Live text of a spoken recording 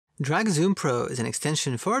Drag Zoom Pro is an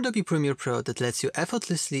extension for Adobe Premiere Pro that lets you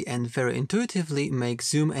effortlessly and very intuitively make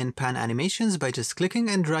zoom and pan animations by just clicking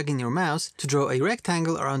and dragging your mouse to draw a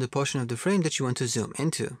rectangle around the portion of the frame that you want to zoom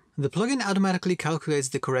into. The plugin automatically calculates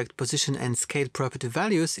the correct position and scale property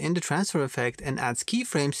values in the transfer effect and adds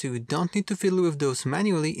keyframes so you don't need to fiddle with those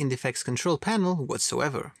manually in the effects control panel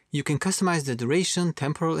whatsoever. You can customize the duration,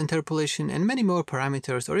 temporal interpolation, and many more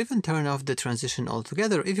parameters, or even turn off the transition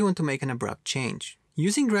altogether if you want to make an abrupt change.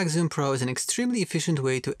 Using Drag Zoom Pro is an extremely efficient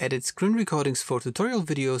way to edit screen recordings for tutorial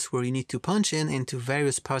videos where you need to punch in into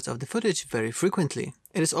various parts of the footage very frequently.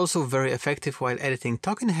 It is also very effective while editing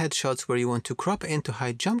talking head shots where you want to crop in to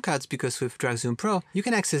hide jump cuts, because with Drag Zoom Pro you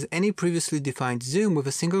can access any previously defined zoom with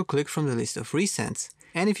a single click from the list of recents.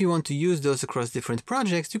 And if you want to use those across different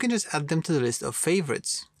projects, you can just add them to the list of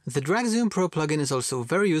favorites. The Drag Zoom Pro plugin is also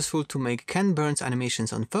very useful to make Ken Burns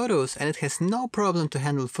animations on photos, and it has no problem to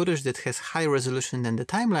handle footage that has higher resolution than the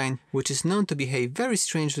timeline, which is known to behave very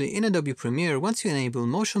strangely in Adobe Premiere once you enable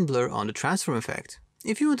motion blur on the transform effect.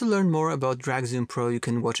 If you want to learn more about Drag Zoom Pro, you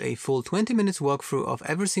can watch a full 20 minutes walkthrough of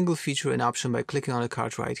every single feature and option by clicking on the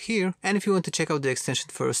card right here, and if you want to check out the extension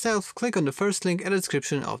for yourself, click on the first link in the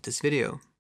description of this video.